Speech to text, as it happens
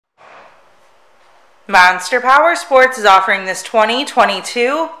Monster Powersports is offering this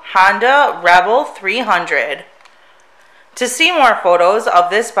 2022 Honda Rebel 300. To see more photos of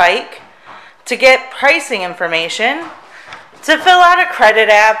this bike, to get pricing information, to fill out a credit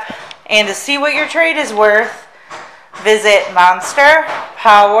app, and to see what your trade is worth, visit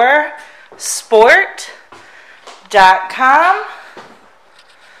monsterpowersport.com.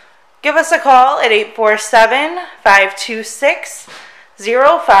 Give us a call at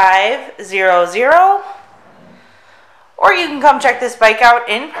 847-526-0500, or you can come check this bike out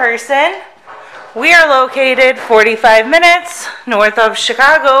in person. We are located 45 minutes north of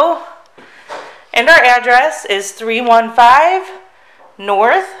Chicago, and our address is 315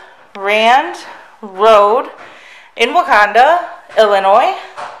 North Rand Road in Wauconda, Illinois.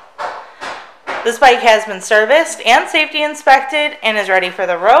 This bike has been serviced and safety inspected and is ready for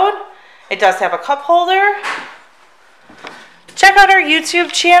the road. It does have a cup holder. Check out our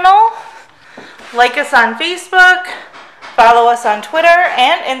YouTube channel. Like us on Facebook. Follow us on Twitter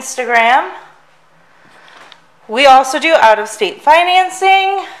and Instagram. We also do out-of-state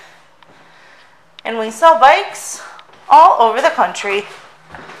financing. And we sell bikes all over the country.